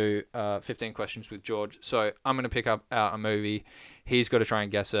going to do 15 questions with George. So I'm going to pick out a movie. He's got to try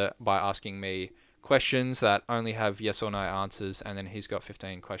and guess it by asking me questions that only have yes or no answers, and then he's got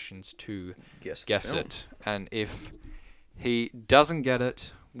 15 questions to Guess the guess film. it. And if he doesn't get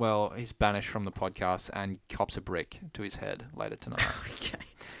it, well, he's banished from the podcast and cops a brick to his head later tonight. Okay.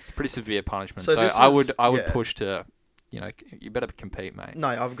 Pretty severe punishment. So So, this I is- would yeah. push to, you better compete, mate. No,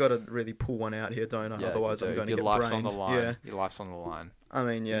 I've got to really pull one out here, don't I? Yeah, Otherwise, you I'm do. going to Your get life's brained. on the line. Yeah. Your life's on the line. I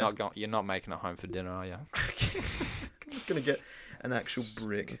mean, yeah. You're not making it home for dinner, are you? I'm just going to get an actual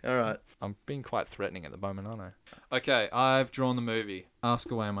brick. All right. I'm being quite threatening at the moment, aren't I? Okay, I've drawn the movie. Ask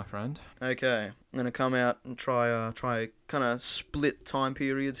away, my friend. Okay. I'm going to come out and try kind of split time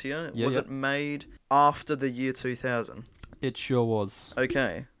periods here. Yeah, Was yeah. it made after the year 2000? It sure was.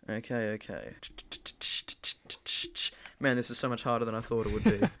 Okay. Man, this is so much harder than I thought it would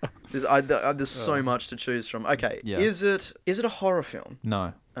be. There's so much to choose from. Okay, Yeah. is it a horror film?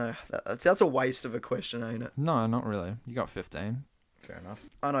 No. That's a waste of a question, ain't it? No, not really. You got 15. Fair enough.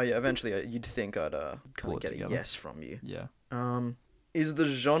 I know. Yeah, eventually you'd think I'd Pull kind of it get together. a yes from you. Yeah. Is the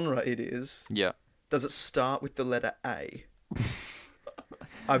genre it is? Yeah. Does it start with the letter A?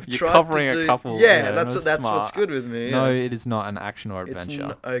 I've You're tried covering to a do, couple. Yeah, Yeah, that's that's what's smart. good with me. No, yeah. it is not an action or It's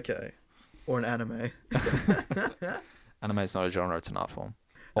adventure. okay, or an anime. Anime is not a genre; it's an art form.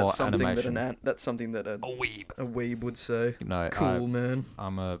 Or That's something animation. that's something that a weeb. weeb would say. No, Cool, man.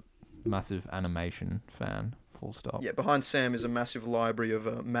 I'm a massive animation fan. Full stop. Yeah, behind Sam is a massive library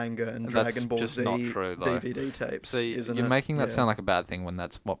of manga and That's Dragon Ball just Z not true, though. DVD tapes. See, isn't you're it? making that Yeah. sound like a bad thing when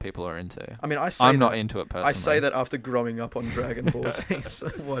that's what people are into. I mean, I say I'm that, not into it personally. I say that after growing up on Dragon Ball Z, so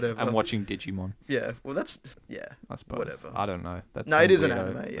whatever. I'm watching Digimon. Yeah, well, that's yeah. I suppose. Whatever. I don't know. That's No, it some is an weirdo.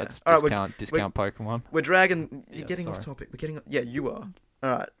 anime, yeah. That's All right, discount Pokemon. We're dragging. You're Yeah, getting off sorry. topic. We're getting. Yeah, you are. All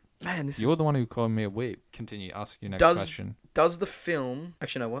right, man. This You're is. the one who called me a weeb. Continue. Ask your next Does- question. Does the film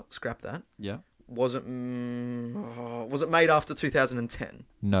actually? You know what? Scrap that. Yeah. Was it? Was it made after 2010?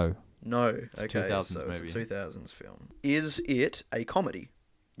 No. No. a Okay. 2000s so movie. It's a 2000s film. Is it a comedy?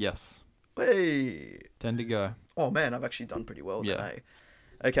 Yes. Hey. 10 to go. Oh man, I've actually done pretty well. Yeah. Then,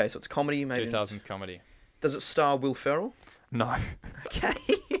 eh? Okay, so it's a comedy. Maybe. 2000s comedy. Does it star Will Ferrell? No. Okay.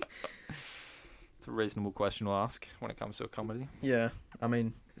 It's a reasonable question to ask when it comes to a comedy. Yeah. I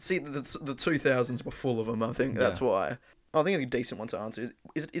mean, see, the 2000s were full of them. I think that's Yeah. why. I think a decent one to answer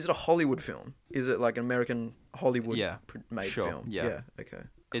is it a Hollywood film? Is it like an American Hollywood Yeah, made sure, film? yeah. Okay.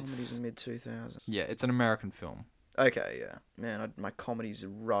 It's- Comedies mid 2000s. Yeah, it's an American film. Okay, yeah. Man, my comedy's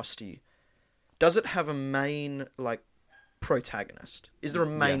rusty. Does it have a main like protagonist? Is there a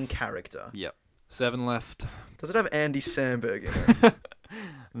main Yes. character? Yep. 7 left. Does it have Andy Samberg in it?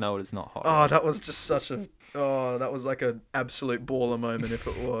 No, it is not hot. Oh, that was just such a that was like an absolute baller moment if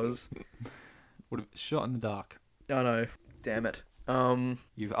it was. Would have shot in the dark. I know. Damn it.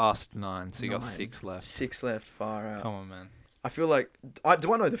 You've asked 9, so you got 9. 6 left. 6 left, far out. Come on, man. I feel like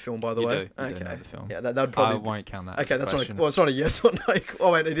do I know the film by the You way? do. You do know the film. Yeah, that'd I probably won't count that. Okay, as a that's not question. well, it's not a yes or no.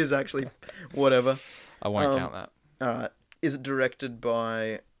 Oh wait, it is actually whatever. I won't count that. Alright. Is it directed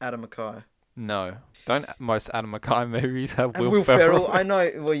by Adam McKay? No. Don't most Adam McKay movies have And Will Ferrell? I know.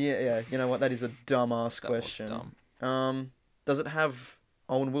 Well, yeah. You know what? That is a dumbass That was question. dumb. Does it have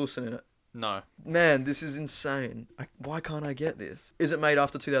Owen Wilson in it? No. Man, this is insane. Why can't I get this? Is it made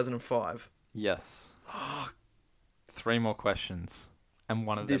after 2005? Yes. 3 more questions. And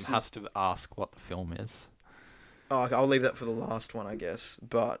one of them has to ask what the film is. Oh, okay, I'll leave that for the last one, I guess.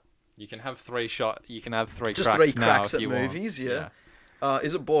 But you can have 3 You can have 3 just cracks 3 cracks now at if you movies, want. yeah.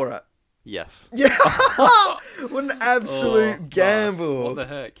 Is it Borat? Yes. Yeah. What an absolute gamble. Nice. What the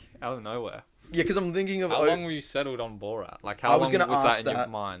heck? Out of nowhere. Yeah, because I'm thinking of... How long were you settled on Borat? Like, how long was that in your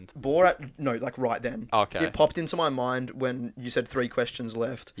mind? Borat, no, like right then. Okay. It popped into my mind when you said 3 questions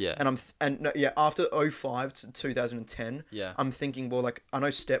left. Yeah. And after 05 to 2010, yeah. I'm thinking, well, like, I know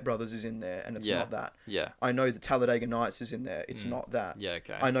Step Brothers is in there, and it's not that. Yeah. I know the Talladega Nights is in there, it's not that. Yeah,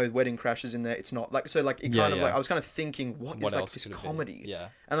 okay. I know Wedding Crash is in there, it's not. Like, so, like, it kind of, like, I was kind of thinking, what is, like, this comedy? Yeah.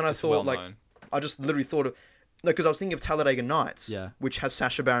 And then I thought, like, I just literally thought of... No, because I was thinking of Talladega Nights, which has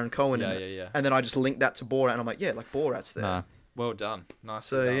Sacha Baron Cohen in it. Yeah. And then I just linked that to Borat, and I'm like, yeah, like Borat's there. Nah. Well done. Nice.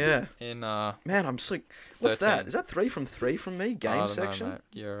 So, done. yeah. Man, I'm so... What's 13. That? Is that 3 from 3 from me? Game section? Know,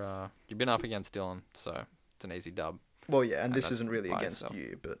 mate. You've been up against Dylan, so it's an easy dub. Well, yeah, and this isn't really against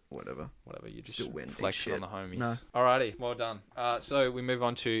you, but whatever. Whatever, you just still win. Flexing on the homies. No. Alrighty, well done. So we move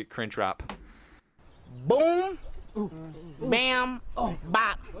on to cringe rap. Boom, bam,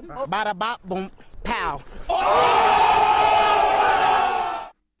 bop, bada bop, boom, pow.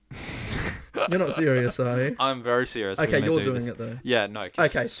 You're not serious, are you? I'm very serious. Okay, you're doing it though. Yeah, no.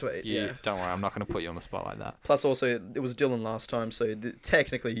 Okay, sweet. Don't worry, I'm not going to put you on the spot like that. Plus, also, it was Dylan last time, so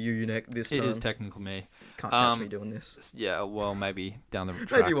technically you this time. It is technically me. Can't catch me doing this. Yeah, well, maybe down the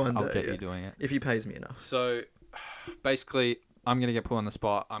track. Maybe one day. I'll get you doing it. If he pays me enough. So, basically, I'm going to get put on the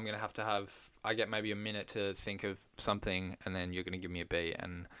spot. I'm going to have... I get maybe a minute to think of something, and then you're going to give me a beat,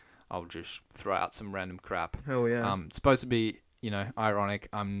 and I'll just throw out some random crap. Hell yeah. It's supposed to be, ironic.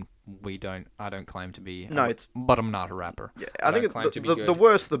 I don't claim to be... it's... But I'm not a rapper. Yeah, I think the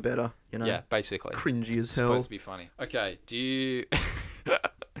worse the better, Yeah, basically. Cringy as hell. It's supposed to be funny. Okay, do you... do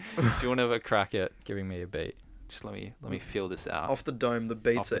you want to have a crack at giving me a beat? Just let me feel this out. Off the dome, the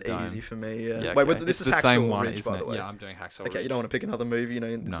beats are easy for me. Yeah. Okay. Wait, this is the same Hacksaw one, Ridge, by the way. Yeah, I'm doing Hacksaw Ridge. Okay, you don't want to pick another movie,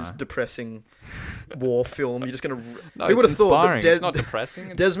 this depressing war film. You're just gonna. No, who would have thought that it's not depressing.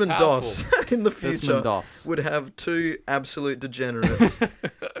 It's Desmond powerful. Doss in the future would have 2 absolute degenerates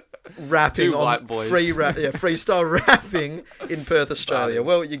rapping 2 white boys. freestyle rapping in Perth, Australia.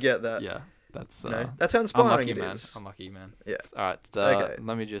 Well, you get that. Yeah. That's that's how inspiring unlucky, it is. Unlucky, man. Yeah. All right. Okay.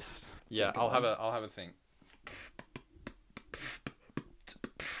 Let me just. Yeah, I'll have a think.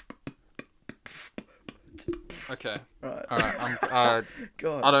 Okay. All right.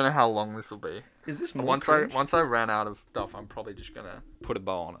 God. I don't know how long this will be. Is this more once cringe? I ran out of stuff, I'm probably just gonna put a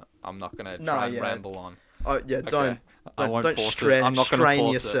bow on it. I'm not gonna try and ramble on. Oh yeah, don't force strain, it. I'm not gonna strain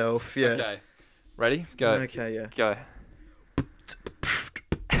force yourself. It. Yeah. Okay. Ready? Go. Okay. Yeah. Go.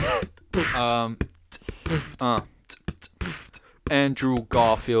 Andrew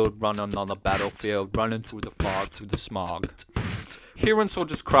Garfield running on the battlefield, running through the fog, through the smog. Hearing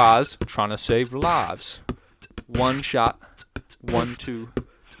soldiers' cries, trying to save lives. 1 shot, 1, 2,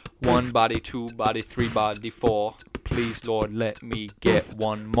 1 body, 2 body, 3 body, 4. Please, Lord, let me get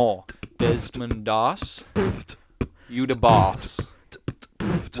 1 more. Desmond Doss, you the boss.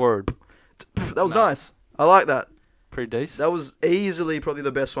 Word. That was nice. I like that. Pretty decent. That was easily probably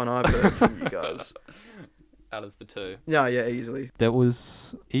the best one I've heard from you guys. Out of the 2. Yeah, easily. That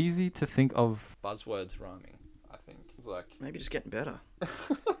was easy to think of buzzwords rhyming, I think. It's like maybe just getting better.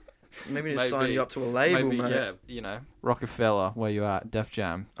 Maybe just sign you up to a label, mate. Yeah, Rockefeller, where you at? Def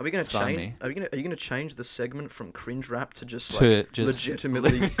Jam. Are we going to change? Are you going to change the segment from cringe rap to just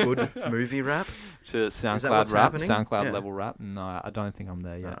legitimately good movie rap? To SoundCloud rap, SoundCloud level rap? No, I don't think I'm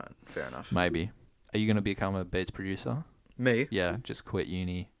there yet. Right, fair enough. Maybe. Are you going to become a beats producer? Me? Yeah, just quit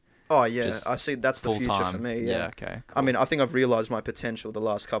uni. Oh yeah, I see. That's the future for me. Yeah. Okay. Cool. I mean, I think I've realised my potential the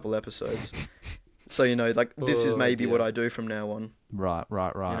last couple episodes. So this is maybe what I do from now on. Right.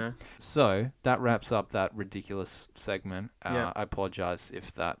 So that wraps up that ridiculous segment. I apologize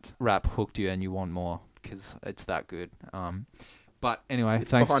if that rap hooked you and you want more because it's that good. But anyway,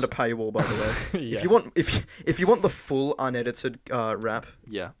 it's thanks. Behind a paywall, by the way. Yeah. If you want the full unedited rap,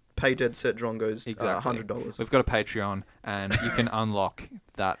 pay Dead Set Drongos $100. We've got a Patreon, and you can unlock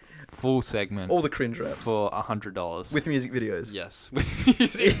that full segment. All the cringe raps for $100 with music videos. Yes, with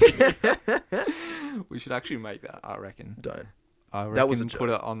music. We should actually make that. I reckon. Don't. I reckon that was put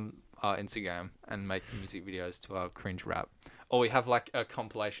it on our Instagram and make music videos to our cringe rap, or we have like a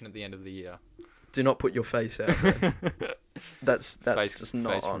compilation at the end of the year. Do not put your face out there. That's just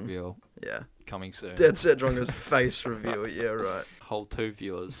not face on. Reveal. Yeah. Coming soon. Dead Set Drongo's face reveal. Yeah, right. Whole 2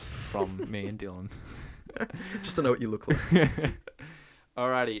 viewers from me and Dylan. Just to know what you look like.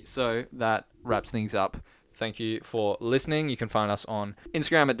 Alrighty, so that wraps things up. Thank you for listening. You can find us on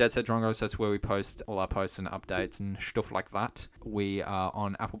Instagram at Dead Set Drongos. That's where we post all our posts and updates and stuff like that. We are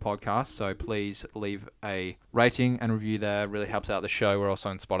on Apple Podcasts, so please leave a rating and review there. It really helps out the show. We're also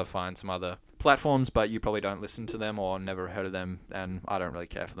on Spotify and some other platforms, but you probably don't listen to them or never heard of them, and I don't really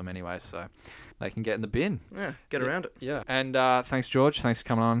care for them anyway, so they can get in the bin. Yeah, get around it. Yeah, and thanks, George. Thanks for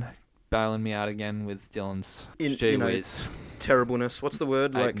coming on, bailing me out again with Dylan's terribleness. What's the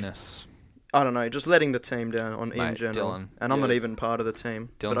word? Apeness. I don't know, just letting the team down in general. Dylan, and I'm not even part of the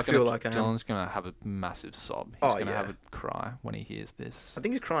team, but I feel like I am. Dylan's going to have a massive sob. He's going to have a cry when he hears this. I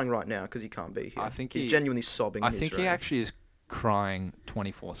think he's crying right now because he can't be here. I think he's genuinely sobbing. I think he actually is crying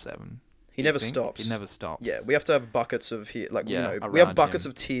 24/7. He never stops. He never stops. Yeah, we have to have buckets of we have buckets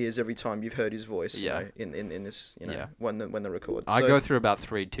of tears every time you've heard his voice. Yeah. In this, when the record. I go through about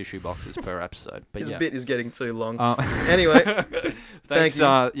 3 tissue boxes per episode. But his bit is getting too long. Anyway, thanks.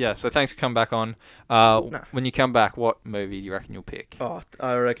 So thanks for coming back on. When you come back, what movie do you reckon you'll pick? Oh,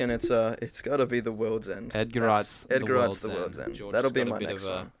 I reckon it's got to be The World's End. Edgar Wright's The World's End. That'll be my next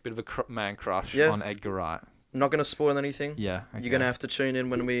one. Bit of a man crush on Edgar Wright. Not going to spoil anything. Yeah. Okay. You're going to have to tune in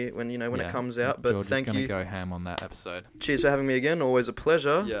when it comes out. But George thank you. George is going to go ham on that episode. Cheers for having me again. Always a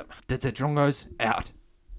pleasure. Yeah. Dead Set Drongos out.